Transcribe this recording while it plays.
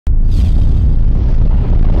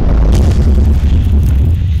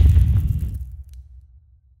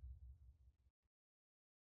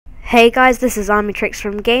Hey guys, this is Armytrix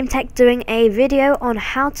from GameTech doing a video on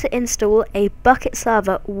how to install a Bukkit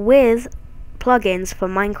server with plugins for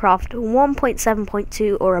Minecraft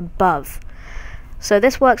 1.7.2 or above. So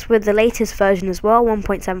this works with the latest version as well,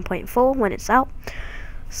 1.7.4 when it's out.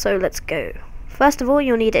 So let's go. First of all,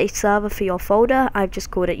 you'll need a server for your folder. I've just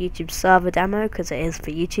called it YouTube Server Demo because it is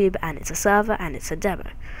for YouTube and it's a server and it's a demo.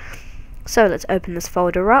 So let's open this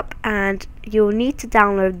folder up and you'll need to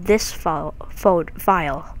download this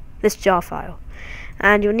this jar file,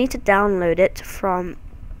 and you'll need to download it from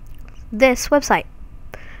this website,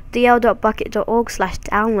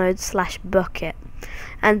 dl.bukkit.org/download/bukkit,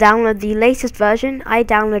 and download the latest version. I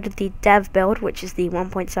downloaded the dev build, which is the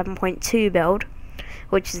 1.7.2 build,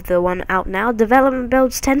 which is the one out now. Development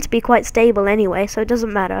builds tend to be quite stable anyway, so it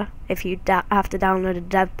doesn't matter if you have to download a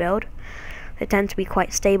dev build. They tend to be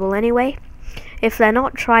quite stable anyway. If they're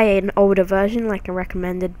not, try an older version like a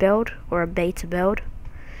recommended build or a beta build.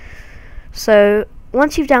 So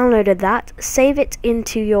once you've downloaded that, save it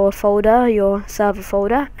into your folder, your server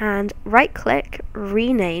folder, and right click,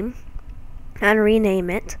 rename, and rename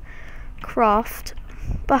it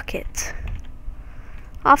craftbukkit.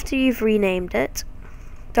 After you've renamed it,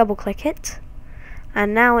 double click it,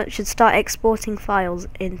 and now it should start exporting files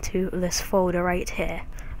into this folder right here.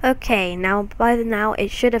 Okay, now by now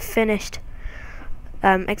it should have finished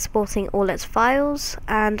exporting all its files,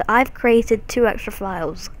 and I've created two extra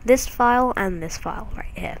files, this file and this file right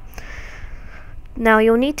here. Now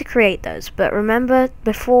you'll need to create those, but remember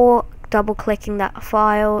before double clicking that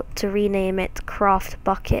file to rename it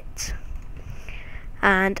craftbukkit.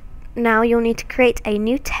 And now you'll need to create a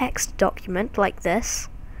new text document like this,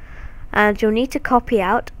 and you'll need to copy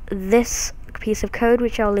out this piece of code,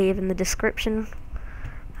 which I'll leave in the description,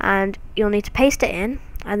 and you'll need to paste it in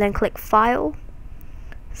and then click File,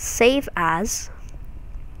 Save As,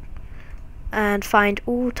 and find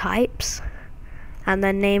all types and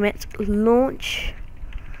then name it Launch.bat,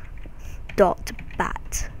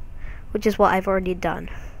 which is what I've already done.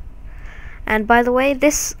 And by the way,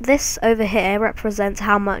 this over here represents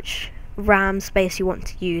how much RAM space you want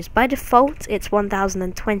to use. By default it's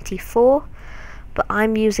 1024, but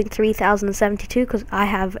I'm using 3072 because I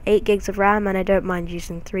have 8 gigs of RAM and I don't mind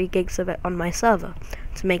using 3 gigs of it on my server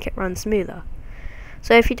to make it run smoother.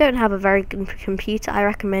 So if you don't have a very good computer, I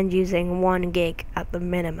recommend using 1 gig at the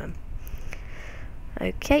minimum.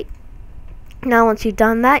 Okay, now once you've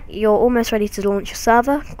done that, you're almost ready to launch your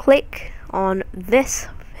server. Click on this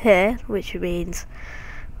here, which means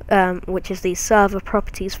which is the server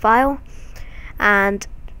properties file, and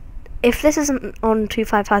if this isn't on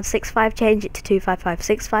 25565, change it to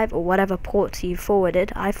 25565 or whatever port you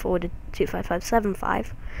forwarded. I forwarded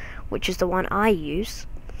 25575, which is the one I use.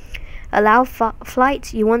 Allow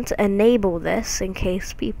flight, you want to enable this in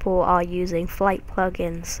case people are using flight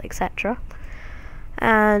plugins, etc.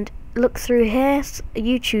 And look through here,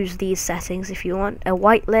 you choose these settings if you want. A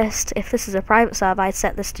whitelist, if this is a private server, I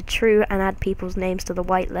set this to true and add people's names to the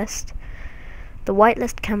whitelist. The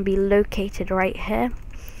whitelist can be located right here.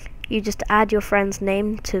 You just add your friend's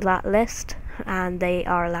name to that list and they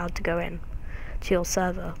are allowed to go in to your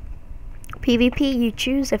server. PvP you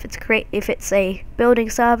choose. If it's a building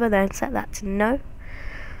server, then set that to no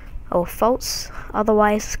or false,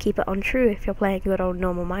 otherwise keep it on true if you're playing good old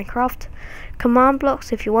normal Minecraft. Command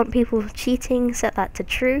blocks, if you want people cheating, set that to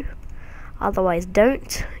true, otherwise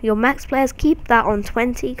don't. Your max players, keep that on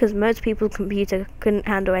 20 because most people's computer couldn't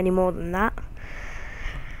handle any more than that.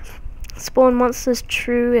 Spawn monsters,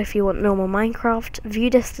 true if you want normal Minecraft. View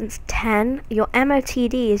distance 10. Your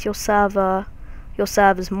MOTD is your server's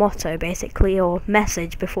motto basically, or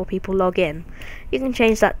message before people log in. You can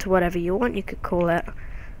change that to whatever you want. You could call it,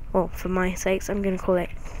 well, for my sakes I'm going to call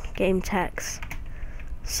it GameTech's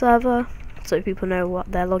server so people know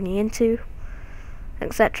what they're logging into,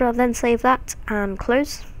 etc. Then save that and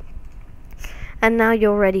close, and now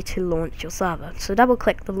you're ready to launch your server. So double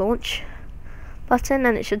click the launch button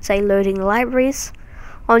and it should say loading libraries.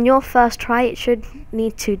 On your first try it should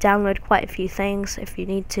need to download quite a few things if you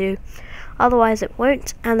need to, otherwise it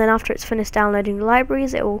won't, and then after it's finished downloading the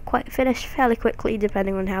libraries it will finish fairly quickly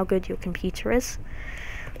depending on how good your computer is.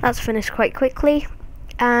 That's finished quite quickly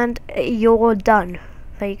and you're done.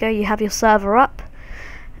 There you go, you have your server up,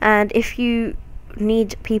 and if you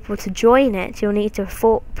need people to join it you'll need to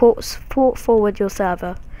port forward your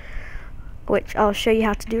server, which I'll show you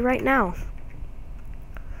how to do right now.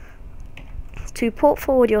 To port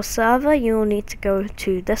forward your server, you'll need to go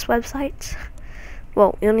to this website.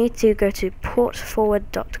 Well, you'll need to go to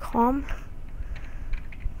portforward.com.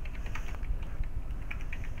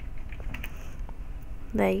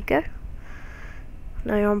 There you go.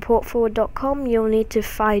 Now you're on portforward.com, you'll need to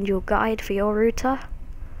find your guide for your router.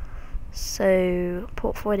 So,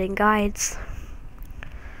 port forwarding guides.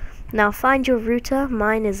 Now find your router.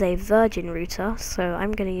 Mine is a Virgin router, so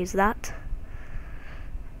I'm going to use that.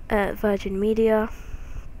 Virgin Media.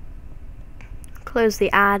 Close the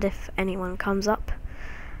ad if anyone comes up.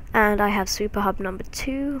 And I have Superhub number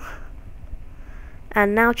 2.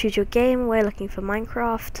 And now choose your game. We're looking for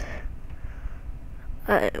Minecraft.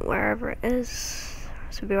 Wherever it is.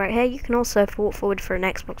 This will be right here. You can also port forward for an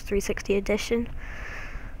Xbox 360 edition.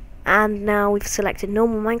 And now we've selected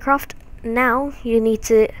normal Minecraft. Now you need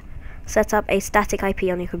to set up a static IP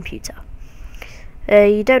on your computer.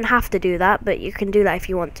 You don't have to do that, but you can do that if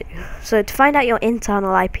you want to. So to find out your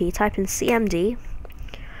internal IP, type in cmd,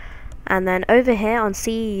 and then over here on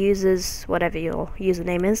C users, whatever your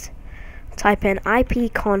username is, type in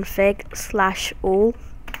ipconfig/all,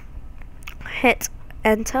 hit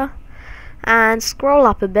enter, and scroll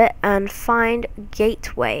up a bit and find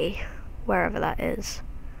gateway, wherever that is.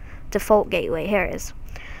 Default gateway, here it is.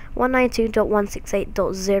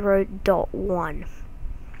 192.168.0.1.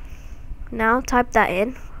 Now type that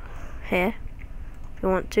in here if you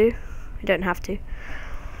want to. You don't have to.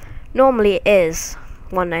 Normally it is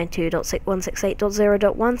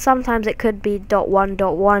 192.168.0.1. Sometimes it could be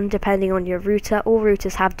 .1.1 depending on your router. All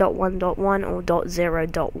routers have .1.1 or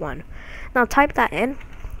 .0.1. Now type that in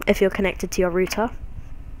if you're connected to your router,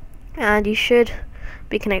 and you should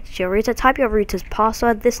be connected to your router. Type your router's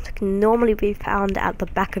password. This can normally be found at the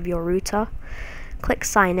back of your router. Click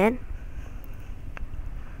sign in.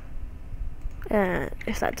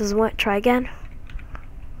 If that doesn't work, try again.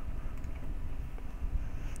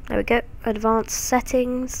 There we go. Advanced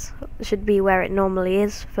settings should be where it normally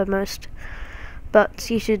is for most, but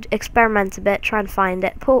you should experiment a bit, try and find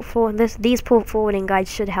it. These port forwarding guides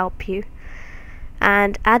should help you.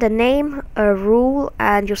 And add a name, a rule,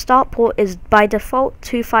 and your start port is by default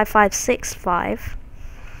 25565.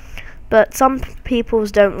 But some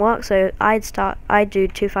people's don't work, so I do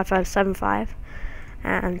 25575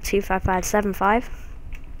 and 25575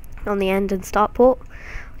 on the end and start port.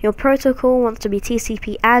 Your protocol wants to be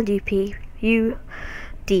TCP and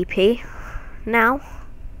UDP. Now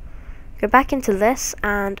go back into this,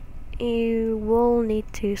 and you will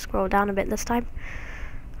need to scroll down a bit this time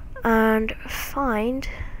and find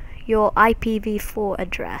your IPv4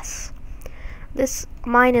 address.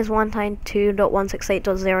 Mine is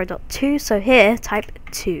 192.168.0.2, so here type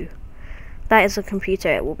 2. That is the computer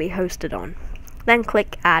it will be hosted on. Then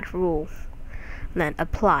click add rule, and then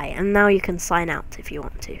apply, and now you can sign out if you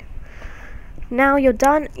want to. Now you're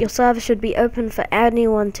done. Your server should be open for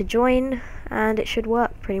anyone to join, and it should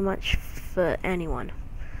work pretty much for anyone.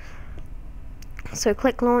 So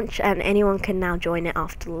click launch, and anyone can now join it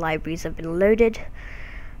after the libraries have been loaded.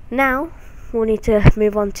 Now we'll need to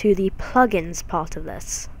move on to the plugins part of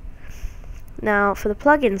this. Now for the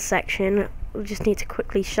plugins section, we'll just need to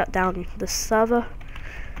quickly shut down the server.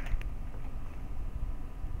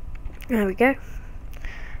 There we go.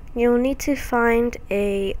 You'll need to find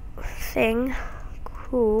a thing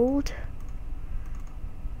called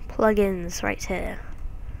plugins right here,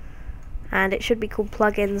 and it should be called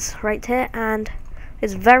plugins right here. And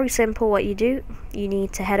it's very simple what you do. You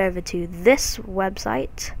need to head over to this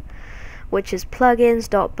website, which is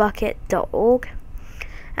plugins.bukkit.org,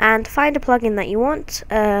 and find a plugin that you want.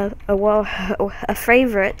 A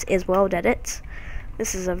favorite is World Edit.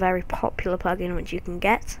 This is a very popular plugin which you can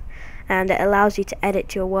get, and it allows you to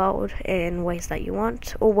edit your world in ways that you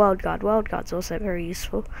want. Or WorldGuard. WorldGuard's also very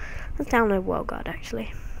useful. Let's download WorldGuard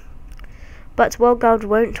actually. But WorldGuard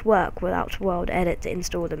won't work without World Edit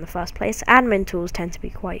installed in the first place. Admin tools tend to be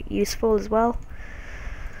quite useful as well.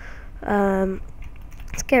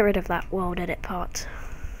 Let's get rid of that World Edit part.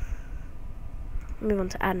 Move on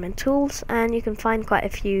to admin tools, and you can find quite a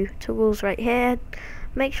few tools right here.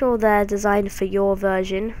 Make sure they're designed for your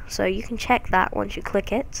version, so you can check that once you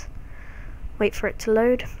click it. Wait for it to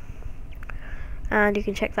load, and you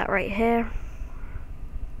can check that right here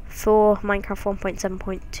for Minecraft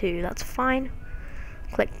 1.7.2. that's fine.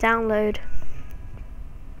 Click download,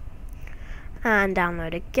 and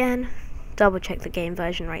download again. Double check the game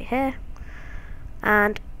version right here,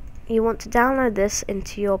 and you want to download this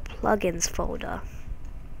into your plugins folder.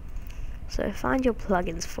 So find your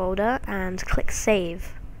plugins folder and click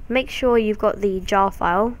save. Make sure you've got the jar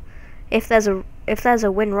file. If there's a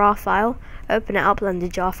WinRAR file, open it up, and the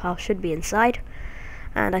jar file should be inside.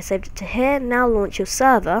 And I saved it to here. Now launch your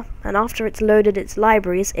server, and after it's loaded its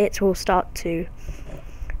libraries, it will start to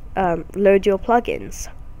load your plugins,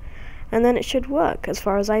 and then it should work as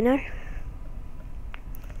far as I know.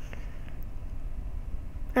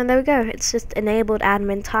 And there we go, it's just enabled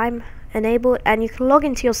admin time, enabled, and you can log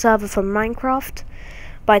into your server from Minecraft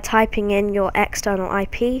by typing in your external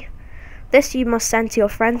IP. This you must send to your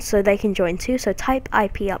friends so they can join too, so type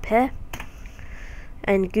IP up here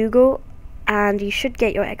and Google, and you should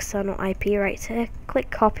get your external IP right here. Click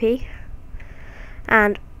copy,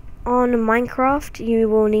 and on Minecraft you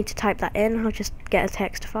will need to type that in. I'll just get a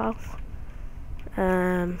text file,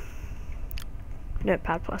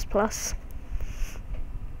 Notepad++,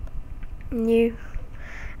 new,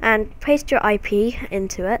 and paste your IP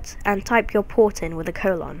into it and type your port in with a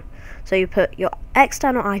colon. So you put your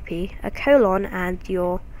external IP, a colon, and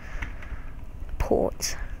your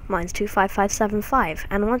port. Mine's 25575,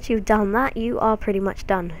 and once you've done that, you are pretty much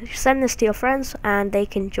done. Send this to your friends and they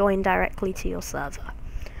can join directly to your server.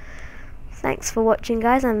 Thanks for watching,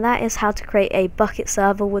 guys, and that is how to create a Bukkit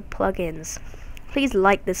server with plugins. Please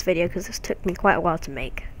like this video because this took me quite a while to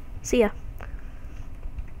make. See ya.